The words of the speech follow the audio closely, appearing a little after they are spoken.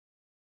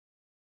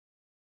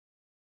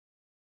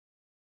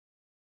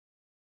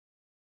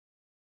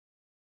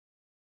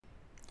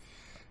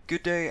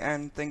Good day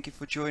and thank you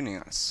for joining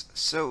us.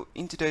 So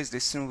in today's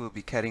lesson we'll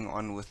be carrying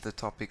on with the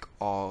topic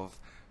of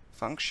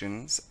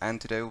functions,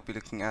 and today we'll be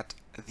looking at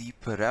the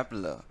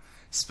parabola,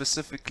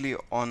 specifically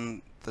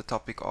on the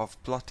topic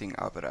of plotting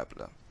our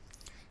parabola.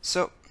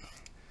 So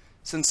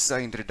since it's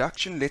our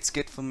introduction, let's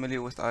get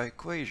familiar with our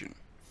equation.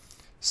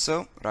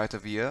 So right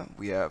over here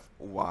we have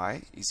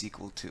y is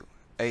equal to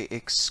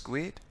ax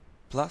squared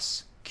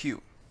plus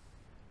q.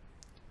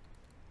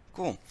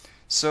 Cool.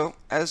 So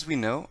as we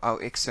know, our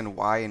x and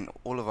y in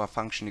all of our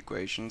function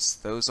equations,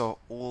 those are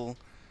all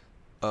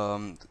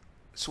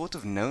sort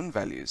of known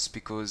values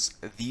because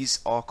these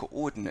are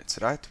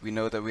coordinates, right? We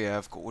know that we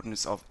have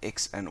coordinates of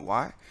x and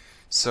y,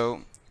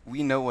 so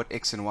we know what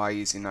x and y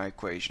is in our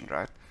equation,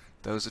 right?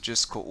 Those are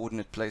just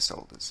coordinate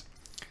placeholders.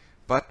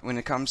 But when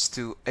it comes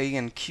to a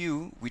and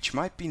q, which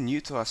might be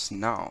new to us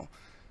now,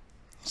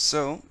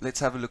 so let's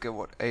have a look at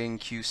what a and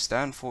q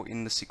stand for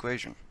in this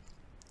equation.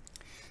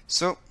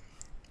 So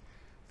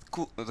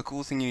the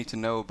cool thing you need to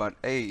know about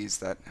a is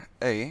that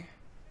a,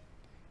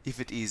 if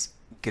it is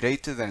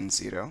greater than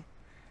 0,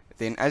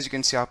 then as you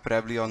can see our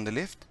parabola on the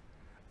left,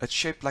 it's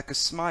shaped like a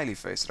smiley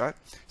face, right?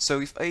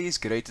 So if a is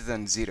greater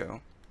than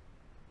 0,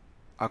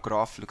 our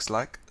graph looks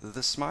like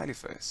the smiley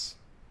face.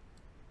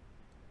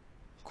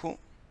 Cool.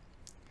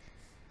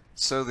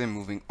 So then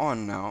moving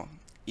on now,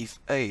 if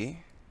a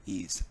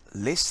is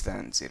less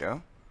than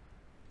 0,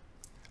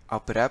 our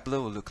parabola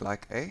will look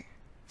like a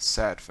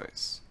sad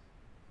face.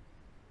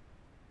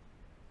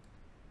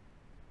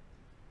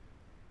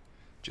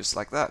 Just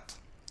like that.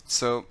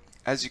 So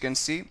as you can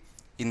see,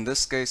 in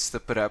this case the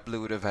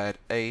parabola would have had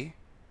a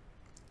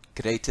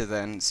greater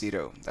than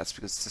 0. That's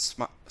because it's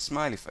a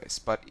smiley face.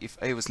 But if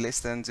a was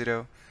less than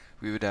 0,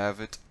 we would have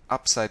it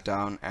upside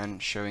down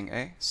and showing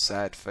a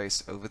sad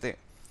face over there.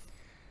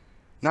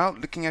 Now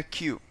looking at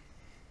q.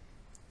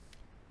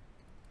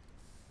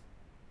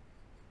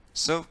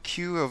 So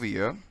q over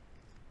here,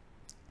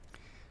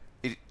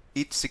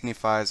 it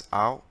signifies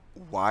our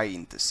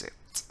y-intercept.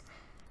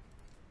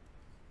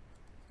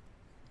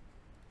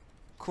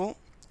 Cool.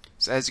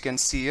 So as you can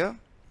see here,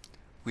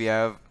 we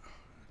have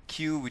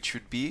q, which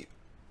would be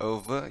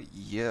over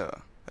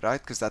here,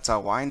 right? Because that's our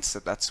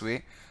y-intercept. That's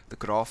where the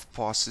graph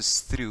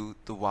passes through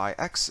the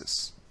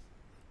y-axis.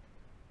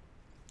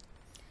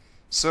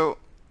 So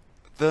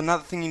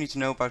another thing you need to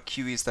know about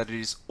q is that it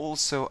is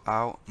also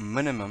our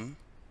minimum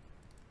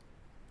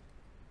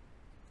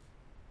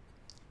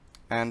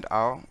and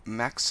our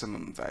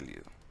maximum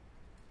value.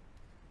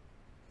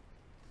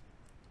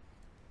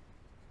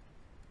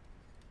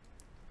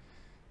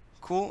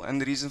 Cool.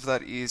 And the reason for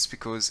that is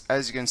because,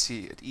 as you can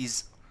see, it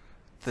is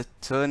the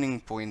turning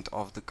point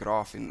of the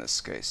graph in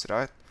this case,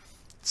 right?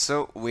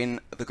 So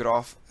when the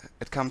graph,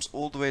 it comes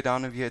all the way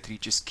down over here, it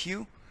reaches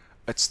q,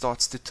 it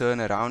starts to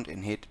turn around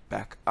and head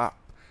back up.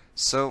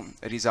 So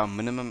it is our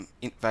minimum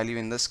value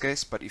in this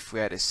case, but if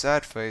we had a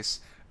sad face,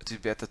 it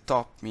would be at the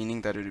top,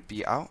 meaning that it would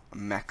be our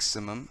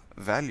maximum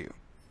value.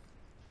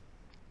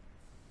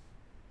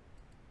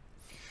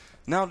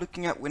 Now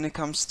looking at when it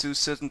comes to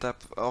certain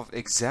type of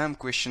exam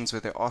questions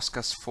where they ask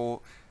us for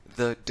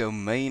the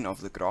domain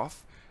of the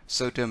graph.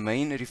 So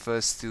domain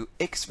refers to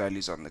x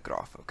values on the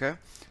graph, okay?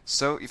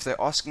 So if they're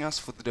asking us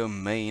for the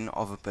domain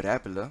of a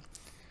parabola,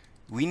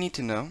 we need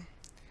to know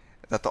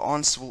that the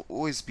answer will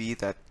always be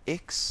that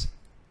x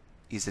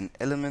is an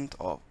element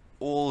of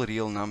all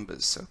real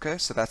numbers, okay?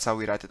 So that's how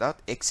we write it out.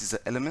 X is an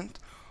element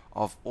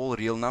of all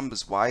real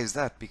numbers. Why is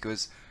that?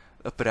 Because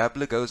a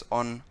parabola goes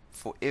on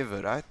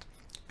forever, right?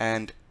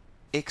 And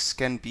x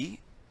can be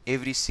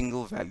every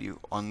single value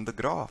on the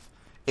graph.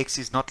 X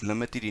is not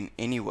limited in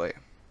any way.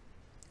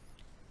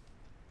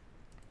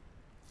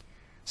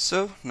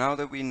 So now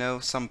that we know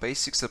some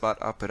basics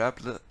about our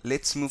parabola,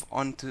 let's move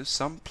on to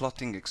some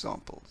plotting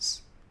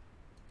examples.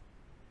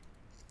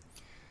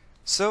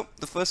 So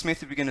the first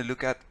method we're going to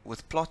look at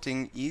with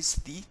plotting is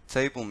the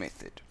table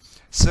method.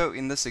 So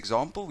in this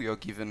example we are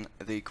given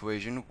the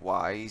equation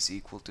y is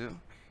equal to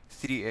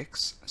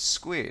 3x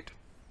squared.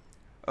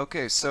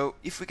 Okay, so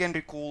if we can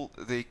recall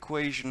the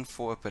equation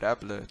for a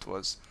parabola, it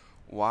was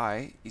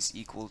y is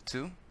equal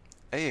to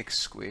ax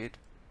squared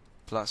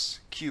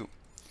plus q.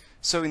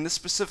 So in this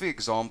specific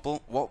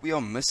example, what we are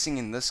missing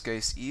in this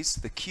case is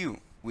the q.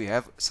 We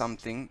have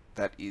something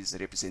that is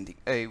representing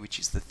a, which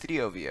is the 3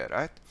 over here,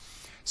 right?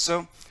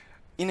 So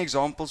in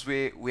examples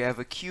where we have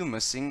a q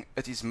missing,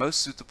 it is most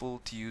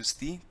suitable to use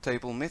the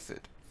table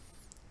method.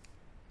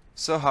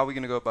 So how are we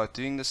going to go about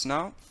doing this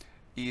now?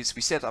 Is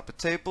we set up a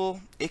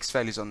table, x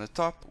values on the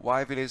top,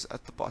 y values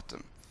at the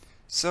bottom.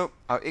 So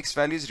our x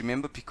values,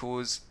 remember,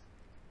 because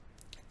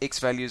x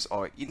values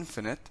are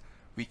infinite,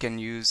 we can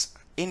use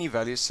any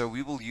values, so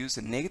we will use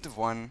a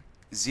 -1,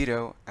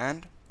 0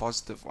 and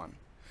 +1.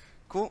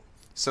 Cool.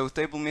 So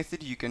table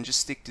method, you can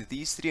just stick to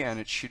these three and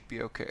it should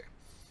be okay.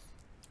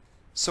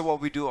 So what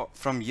we do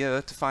from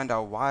here to find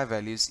our y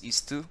values is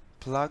to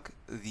plug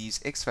these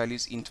x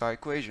values into our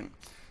equation.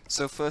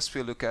 So first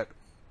we'll look at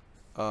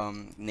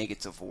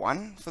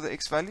 -1 for the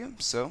x value.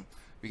 So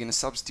we're going to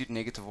substitute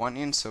 -1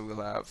 in, so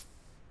we'll have,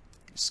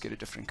 just get a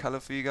different color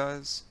for you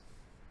guys.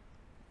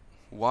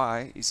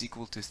 y is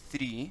equal to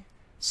 3.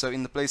 So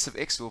in the place of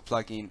x, we'll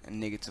plug in a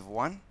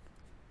 -1,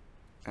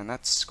 and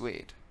that's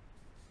squared.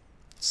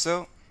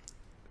 So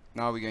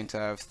now we're going to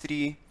have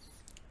 3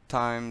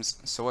 times,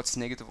 so what's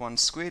 -1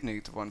 squared?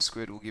 -1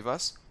 squared will give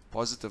us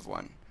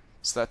 +1.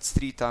 So that's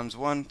 3 times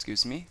 1, it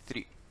gives me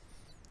 3.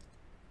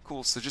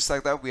 Cool, so just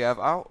like that we have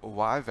our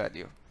y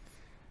value.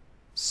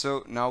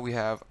 So now we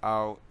have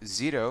our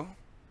 0,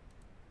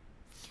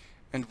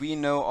 and we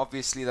know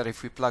obviously that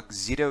if we plug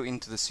 0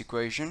 into this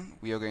equation,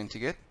 we are going to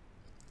get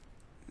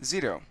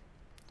 0.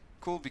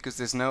 Cool, because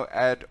there's no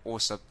add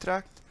or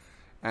subtract,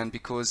 and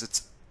because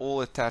it's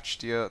all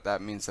attached here, that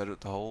means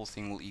that the whole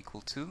thing will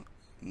equal to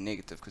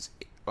negative,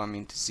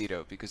 to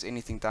 0, because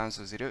anything times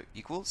 0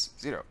 equals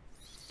 0.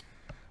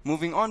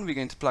 Moving on, we're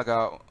going to plug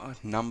our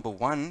number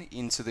 1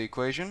 into the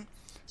equation.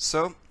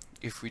 So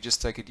if we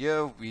just take it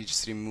here, we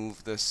just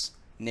remove this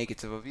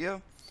negative over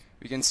here,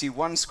 we can see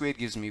 1 squared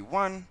gives me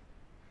 1,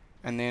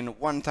 and then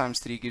 1 times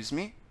 3 gives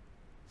me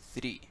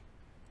 3.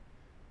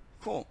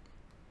 Cool.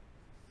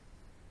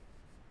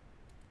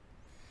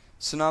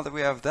 So now that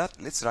we have that,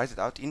 let's write it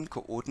out in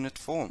coordinate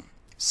form.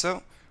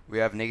 So we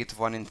have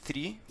 -1 and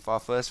 3 for our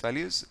first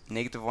values,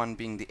 -1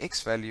 being the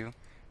x value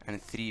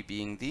and 3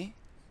 being the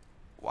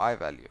y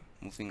value.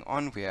 Moving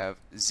on, we have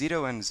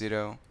 0 and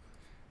 0,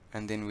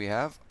 and then we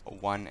have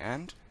 1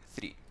 and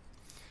 3.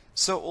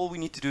 So all we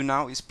need to do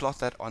now is plot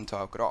that onto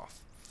our graph.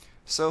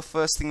 So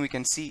first thing we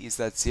can see is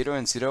that 0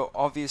 and 0,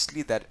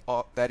 obviously that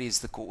is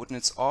the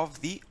coordinates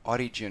of the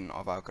origin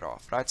of our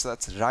graph, right? So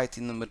that's right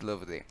in the middle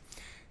over there.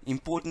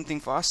 Important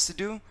thing for us to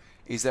do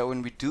is that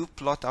when we do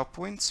plot our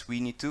points, we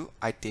need to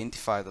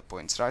identify the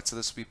points, right? So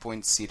this will be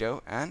point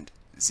 0 and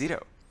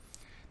 0.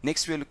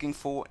 Next we are looking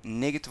for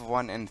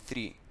 -1 and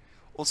 3.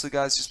 Also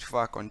guys, just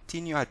before I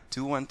continue, I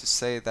do want to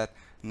say that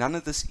none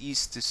of this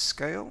is to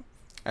scale,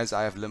 as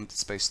I have limited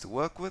space to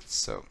work with,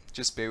 so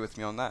just bear with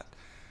me on that.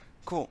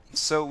 Cool,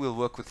 so we'll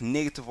work with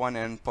 -1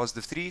 and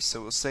 +3,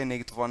 so we'll say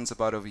 -1 is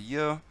about over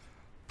here,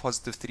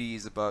 +3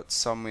 is about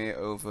somewhere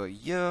over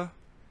here,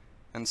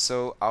 and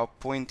so our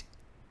point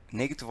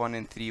 -1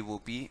 and 3 will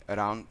be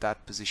around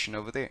that position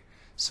over there.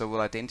 So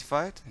we'll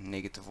identify it,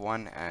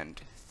 -1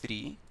 and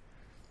 3,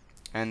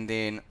 and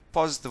then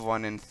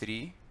 +1 and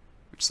 3,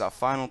 which is our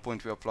final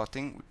point we are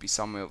plotting, would be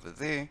somewhere over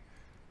there,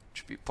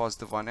 which would be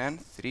 +1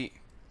 and 3.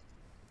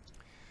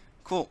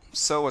 Cool,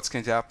 so what's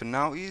going to happen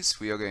now is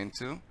we are going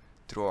to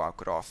draw our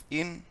graph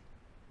in,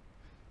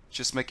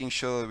 just making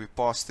sure that we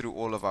pass through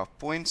all of our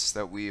points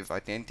that we've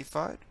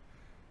identified,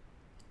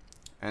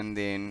 and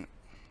then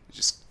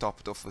just top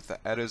it off with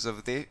the arrows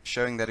over there,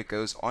 showing that it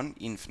goes on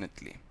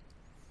infinitely.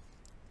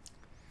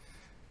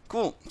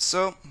 Cool,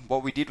 so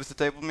what we did with the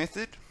table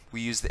method,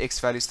 we used the x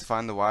values to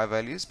find the y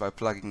values by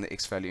plugging the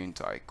x value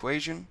into our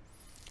equation.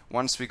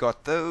 Once we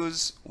got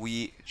those,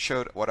 we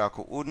showed what our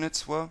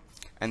coordinates were,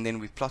 and then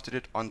we plotted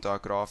it onto our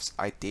graphs,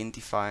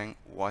 identifying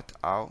what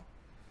our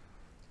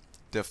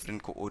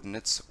different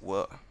coordinates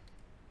were.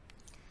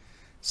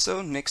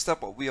 So next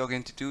up, what we are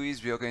going to do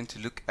is we are going to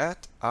look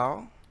at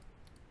our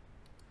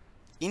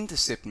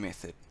intercept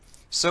method.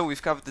 So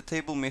we've covered the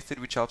table method,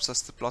 which helps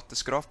us to plot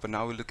this graph, but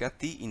now we look at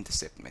the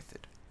intercept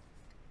method.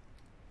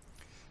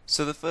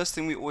 So the first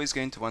thing we're always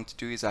going to want to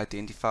do is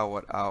identify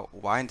what our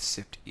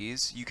y-intercept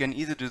is. You can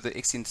either do the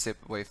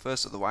x-intercept way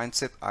first or the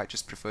y-intercept. I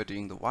just prefer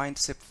doing the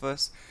y-intercept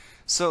first.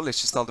 So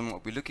let's just tell them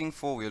what we're looking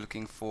for. We're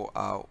looking for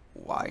our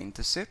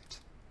y-intercept.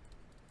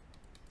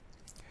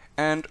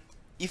 And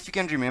if you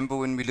can remember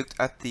when we looked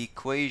at the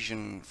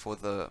equation for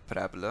the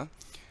parabola,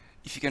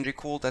 if you can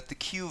recall that the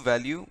q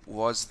value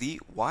was the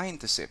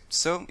y-intercept.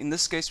 So in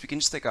this case we can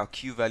just take our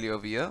q value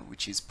over here,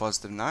 which is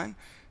 +9.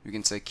 We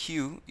can say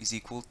q is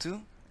equal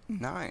to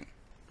 9.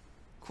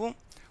 Cool.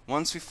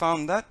 Once we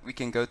found that, we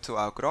can go to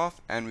our graph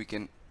and we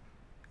can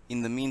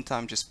in the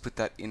meantime just put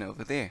that in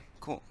over there.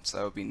 Cool. So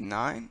that would be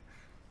 9.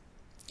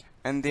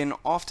 And then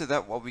after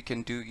that, what we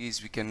can do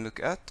is we can look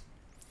at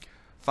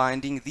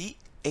finding the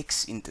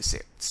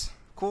x-intercepts.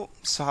 Cool.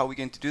 So how are we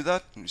going to do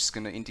that? I'm just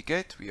going to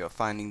indicate we are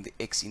finding the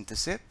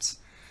x-intercepts.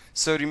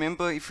 So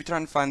remember, if we try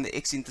and find the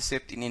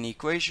x-intercept in any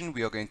equation,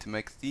 we are going to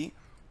make the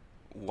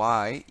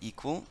y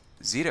equal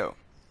 0.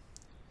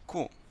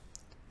 Cool.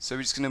 So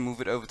we're just going to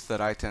move it over to the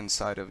right hand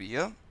side over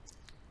here,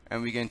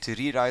 and we're going to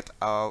rewrite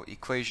our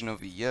equation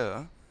over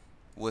here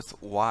with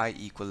y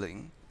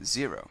equaling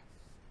 0.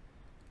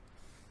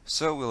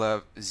 So we'll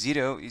have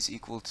 0 is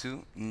equal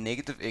to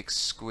 -x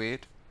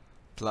squared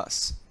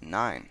plus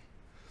 9.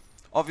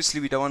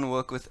 Obviously we don't want to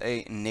work with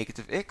a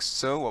 -x,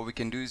 so what we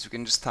can do is we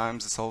can just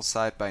times this whole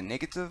side by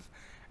negative,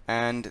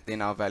 and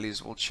then our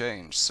values will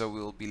change. So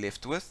we'll be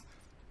left with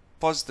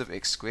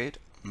 +x squared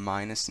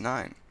minus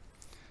 9.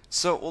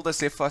 So all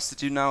that's left for us to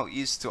do now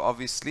is to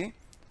obviously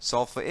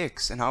solve for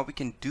x, and how we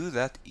can do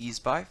that is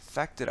by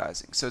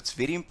factorizing. So it's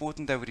very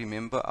important that we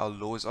remember our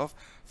laws of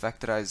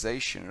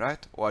factorization,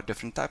 right, or our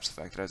different types of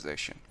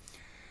factorization.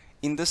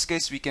 In this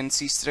case we can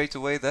see straight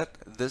away that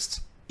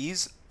this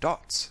is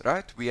dots,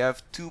 right? We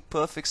have two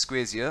perfect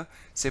squares here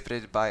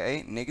separated by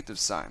a negative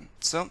sign.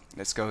 So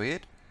let's go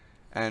ahead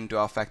and do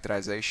our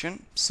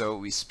factorization. So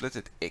we split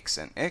it x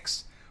and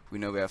x. We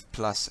know we have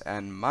plus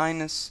and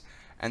minus.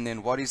 And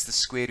then what is the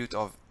square root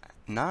of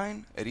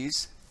 9? It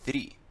is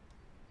 3.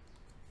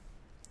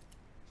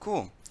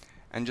 Cool.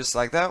 And just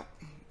like that,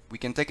 we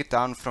can take it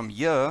down from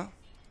here.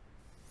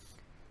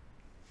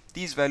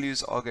 These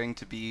values are going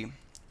to be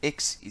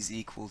x is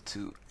equal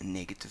to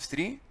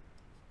 -3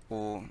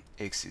 or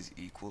x is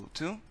equal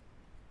to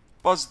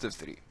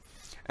 +3.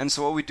 And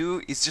so what we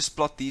do is just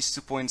plot these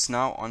 2 points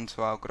now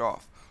onto our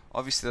graph.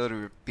 Obviously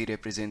they'll be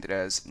represented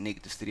as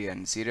 -3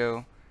 and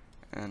 0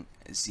 and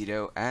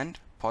 0 and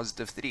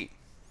 +3.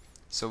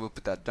 So we'll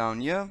put that down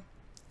here.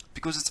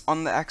 Because it's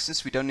on the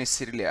axis, we don't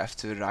necessarily have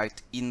to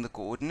write in the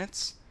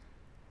coordinates.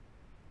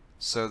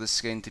 So this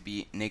is going to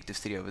be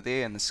 -3 over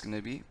there, and this is going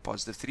to be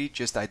 +3.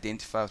 Just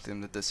identify with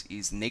them that this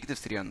is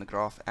 -3 on the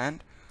graph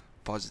and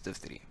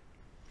 +3.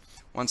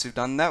 Once we've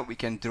done that, we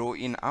can draw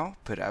in our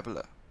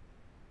parabola.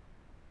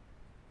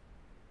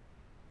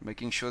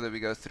 Making sure that we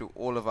go through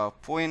all of our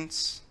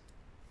points.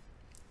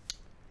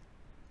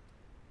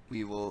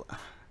 We will...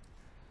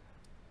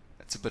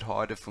 It's a bit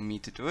harder for me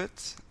to do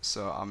it,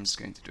 so I'm just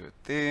going to do it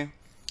there.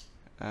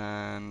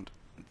 And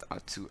our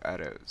 2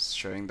 arrows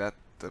showing that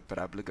the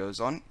parabola goes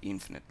on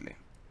infinitely.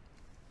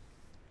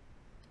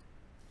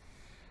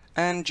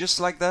 And just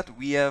like that,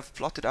 we have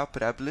plotted our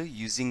parabola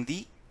using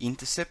the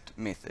intercept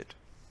method.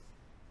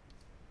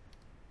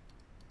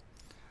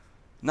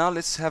 Now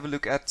let's have a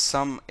look at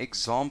some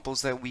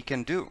examples that we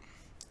can do.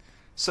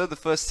 So the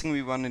first thing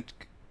we want to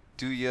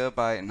do here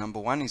by number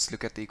 1 is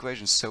look at the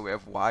equation. So we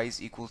have y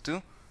is equal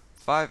to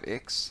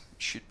 5x,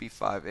 should be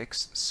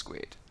 5x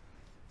squared.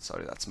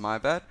 Sorry, that's my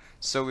bad.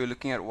 So we're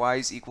looking at y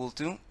is equal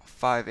to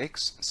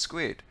 5x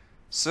squared.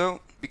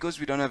 So because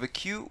we don't have a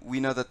q, we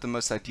know that the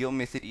most ideal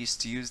method is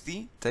to use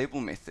the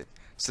table method.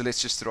 So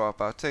let's just draw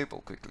up our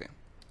table quickly.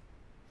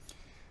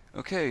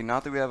 Okay, now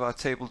that we have our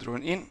table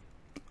drawn in,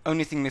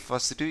 only thing left for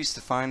us to do is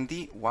to find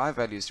the y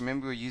values.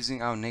 Remember, we're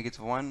using our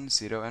 -1,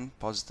 0 and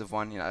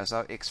 +1 as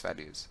our x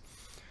values.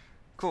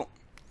 Cool.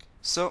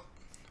 So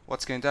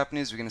what's going to happen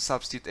is we're going to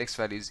substitute x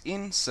values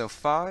in, so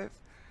 5,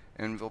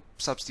 and we'll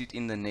substitute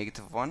in the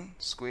 -1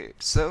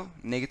 squared. So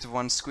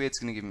 -1 squared is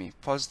going to give me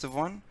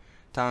 +1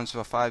 times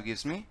 5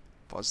 gives me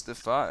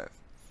 +5.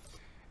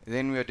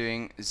 Then we are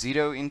doing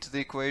 0 into the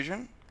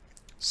equation.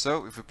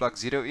 So if we plug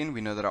 0 in, we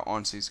know that our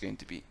answer is going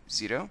to be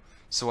 0.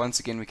 So once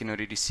again, we can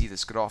already see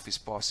this graph is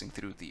passing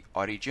through the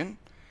origin.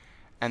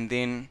 And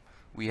then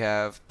we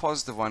have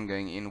 +1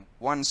 going in.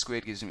 1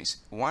 squared gives me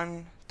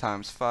 1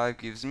 times 5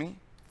 gives me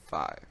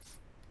 5.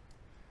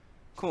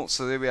 Cool,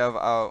 so there we have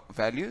our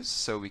values.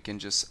 So we can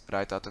just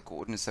write out the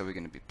coordinates that we're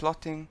going to be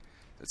plotting.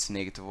 That's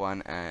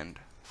 -1 and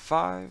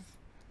 5,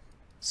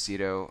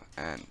 0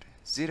 and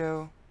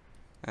 0,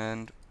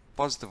 and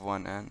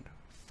 +1 and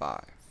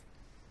 5.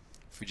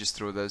 If we just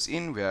throw those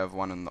in, we have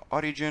 1 on the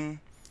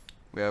origin.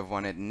 We have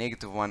 1 at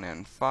 -1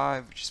 and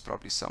 5, which is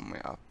probably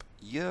somewhere up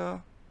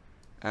here,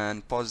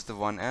 and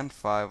 +1 and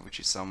 5, which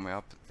is somewhere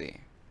up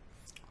there.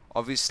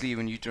 Obviously,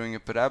 when you're drawing a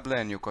parabola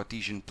and your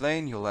Cartesian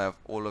plane, you'll have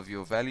all of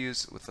your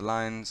values with the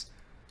lines,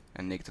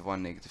 and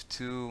 -1,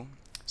 -2,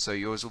 so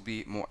yours will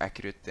be more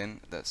accurate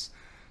than this.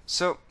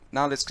 So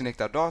now let's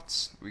connect our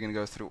dots. We're going to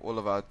go through all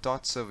of our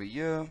dots over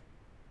here.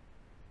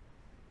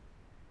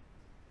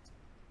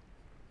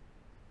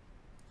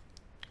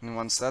 And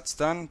once that's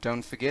done,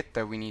 don't forget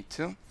that we need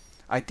to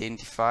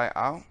identify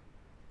our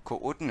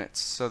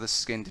coordinates. So this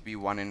is going to be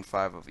 1 and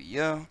 5 over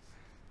here.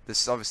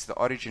 This is obviously the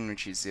origin,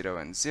 which is 0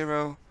 and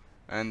 0.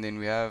 And then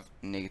we have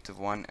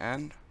 -1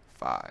 and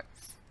 5.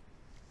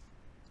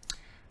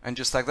 And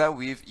just like that,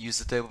 we've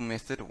used the table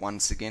method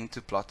once again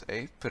to plot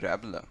a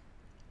parabola.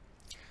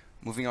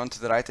 Moving on to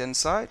the right hand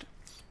side,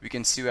 we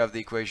can see we have the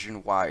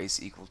equation y is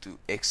equal to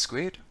x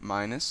squared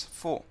minus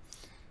 4.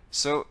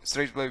 So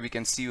straight away we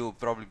can see we'll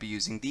probably be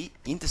using the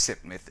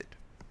intercept method.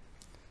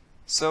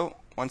 So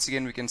once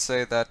again we can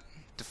say that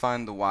to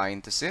find the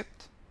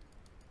y-intercept,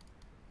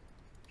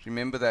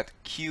 remember that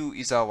q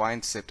is our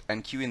y-intercept,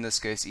 and q in this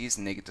case is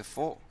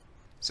 -4.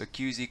 So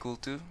q is equal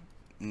to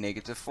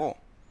 -4.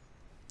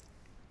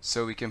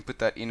 So we can put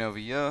that in over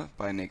here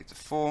by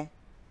 -4.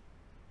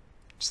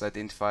 Just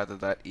identify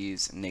that that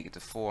is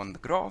 -4 on the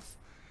graph.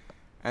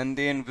 And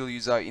then we'll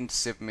use our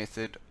intercept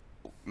method,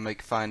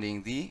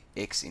 finding the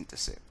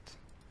x-intercept.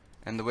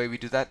 And the way we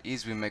do that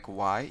is we make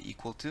y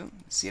equal to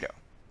 0.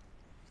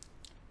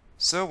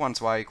 So once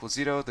y equals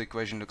 0, the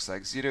equation looks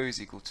like 0 is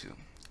equal to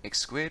x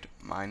squared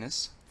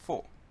minus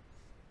 4.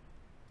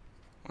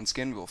 Once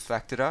again, we'll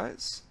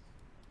factorize.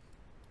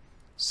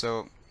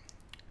 So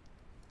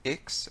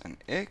x and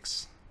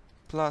x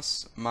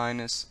plus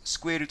minus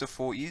square root of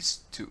 4 is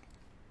 2.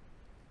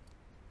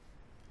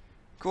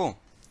 Cool.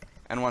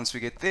 And once we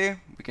get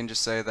there, we can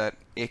just say that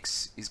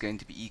x is going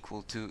to be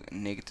equal to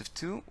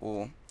 -2,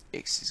 or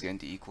x is going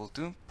to equal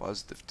to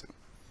 +2.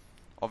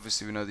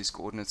 Obviously we know these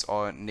coordinates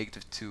are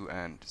 -2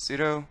 and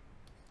 0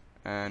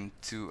 and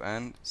 2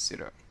 and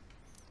 0.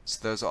 So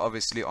those are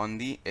obviously on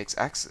the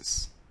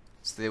x-axis.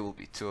 So there will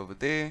be 2 over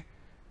there,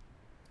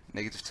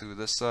 negative 2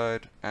 this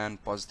side,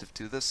 and positive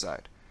 2 this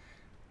side.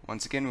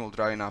 Once again, we'll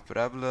draw in our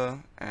parabola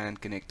and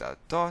connect our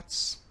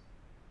dots.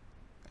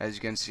 As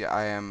you can see,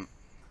 I am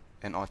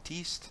an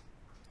artiste.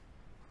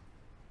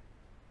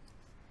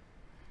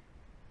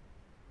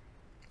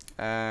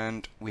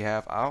 And we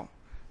have our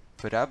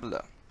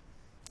parabola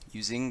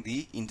using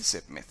the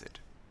intercept method.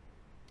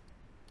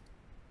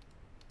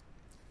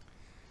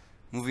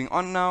 Moving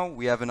on now,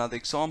 we have another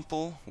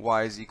example.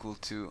 Y is equal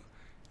to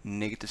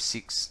negative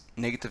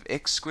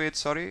x squared,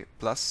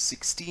 plus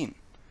 16.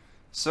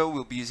 So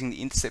we'll be using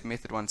the intercept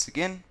method once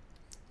again.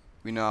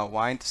 We know our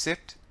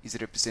y-intercept is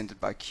represented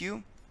by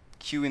q.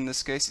 Q in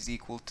this case is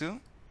equal to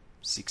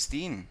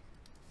 16.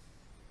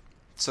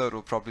 So it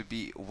will probably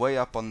be way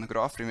up on the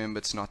graph. Remember,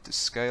 it's not to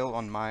scale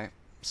on my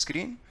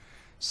screen.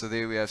 So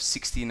there we have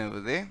 16 over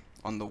there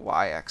on the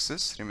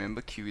y-axis.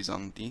 Remember, q is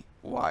on the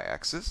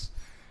y-axis.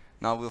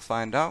 Now we'll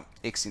find out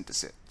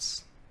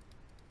x-intercepts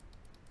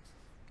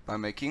by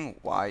making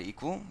y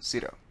equal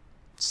 0.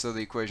 So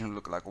the equation will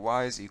look like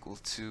y is equal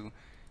to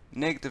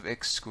negative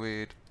x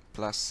squared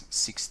plus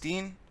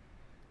 16.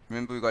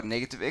 Remember, we got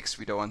negative x,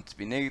 we don't want it to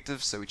be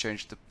negative, so we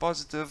change it to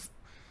positive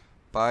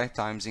by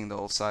timesing the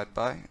whole side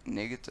by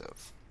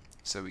negative.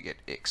 So we get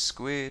x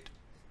squared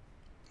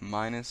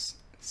minus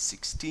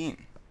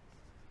 16.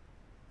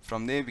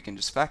 From there we can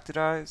just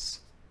factorize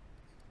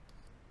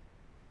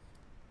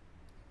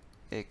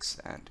x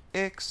and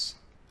x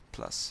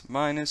plus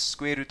minus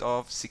square root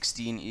of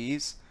 16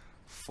 is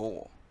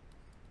 4.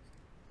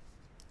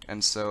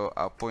 And so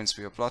our points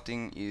we are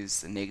plotting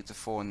is negative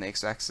 4 on the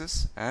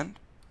x-axis and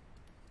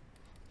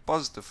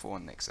positive 4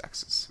 on the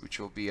x-axis, which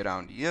will be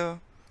around here.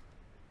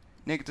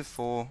 Negative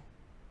 4,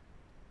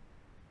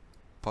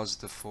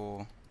 positive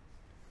 4,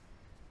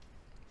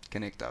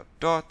 connect our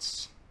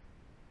dots,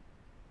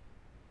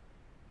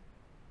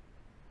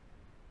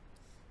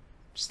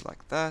 just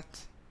like that,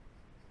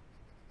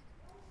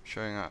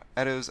 showing our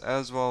arrows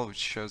as well, which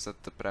shows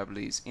that the parabola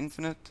is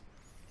infinite,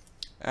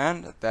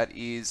 and that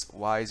is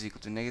y is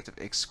equal to negative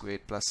x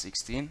squared plus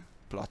 16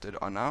 plotted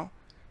on our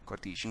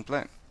Cartesian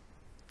plane.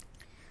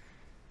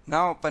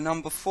 Now, by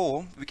number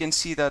 4, we can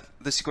see that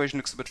this equation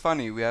looks a bit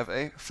funny. We have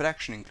a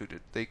fraction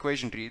included. The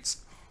equation reads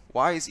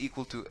y is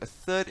equal to a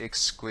third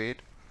x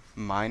squared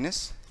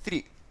minus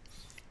 3.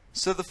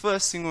 So the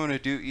first thing we want to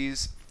do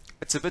is,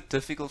 it's a bit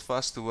difficult for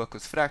us to work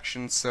with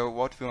fractions, so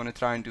what we want to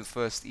try and do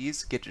first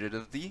is get rid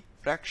of the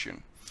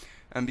fraction.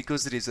 And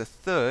because it is a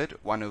third,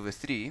 1 over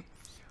 3,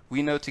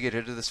 we know to get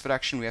rid of this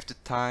fraction we have to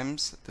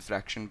times the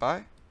fraction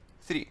by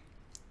 3.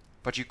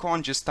 But you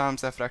can't just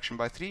times that fraction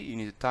by 3, you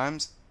need to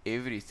times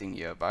everything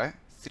here by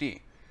 3.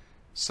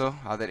 So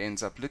how that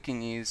ends up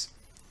looking is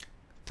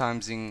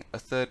timesing a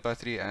third by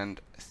 3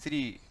 and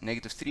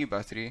negative 3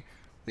 by 3.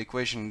 The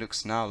equation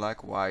looks now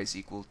like y is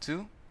equal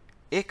to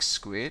x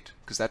squared,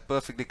 because that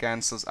perfectly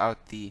cancels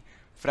out the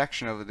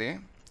fraction over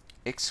there,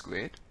 x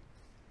squared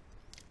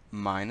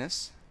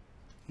minus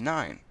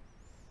 9.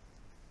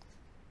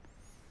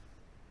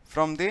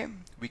 From there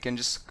we can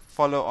just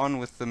follow on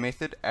with the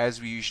method as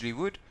we usually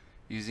would,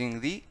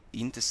 using the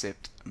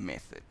intercept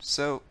method.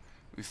 So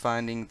we're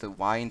finding the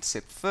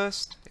y-intercept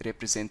first,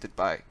 represented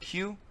by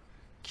q.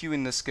 Q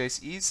in this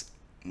case is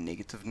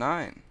negative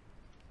 9.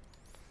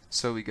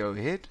 So we go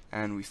ahead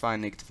and we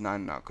find negative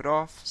 9 in our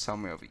graph,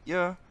 somewhere over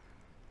here,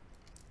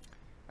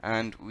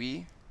 and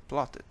we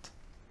plot it.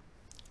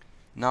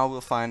 Now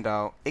we'll find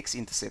our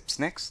x-intercepts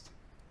next.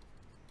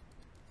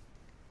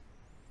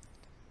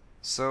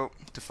 So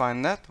to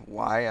find that,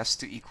 y has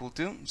to equal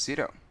to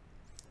 0.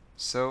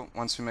 So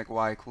once we make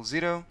y equal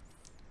 0,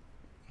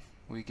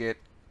 we get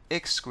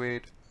x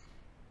squared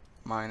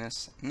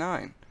minus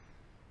 9.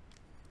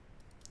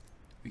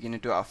 We're going to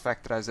do our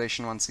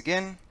factorization once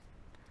again.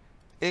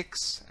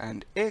 X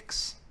and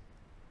x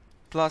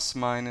plus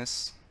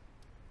minus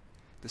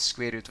the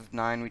square root of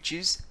 9, which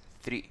is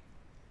 3.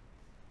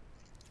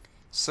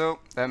 So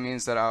that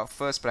means that our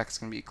first bracket is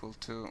going to be equal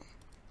to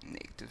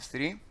negative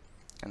 3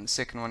 and the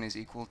second one is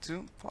equal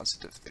to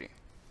positive 3,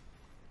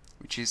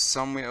 which is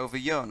somewhere over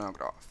here on our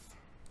graph.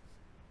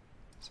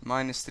 So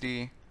minus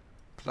 3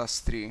 plus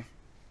 3.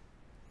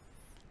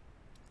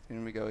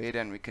 Then we go ahead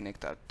and we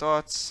connect our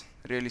dots.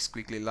 Really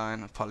squiggly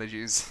line,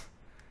 apologies.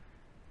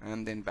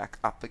 And then back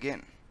up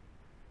again.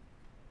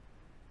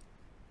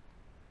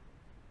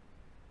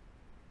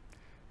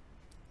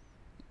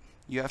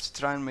 You have to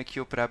try and make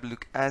your parabola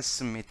look as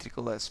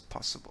symmetrical as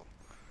possible.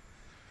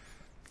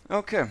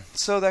 Okay,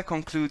 so that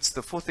concludes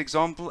the 4th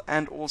example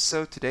and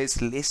also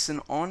today's lesson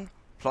on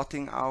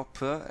plotting our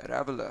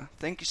parabola.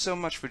 Thank you so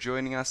much for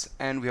joining us,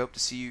 and we hope to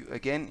see you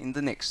again in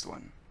the next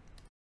one.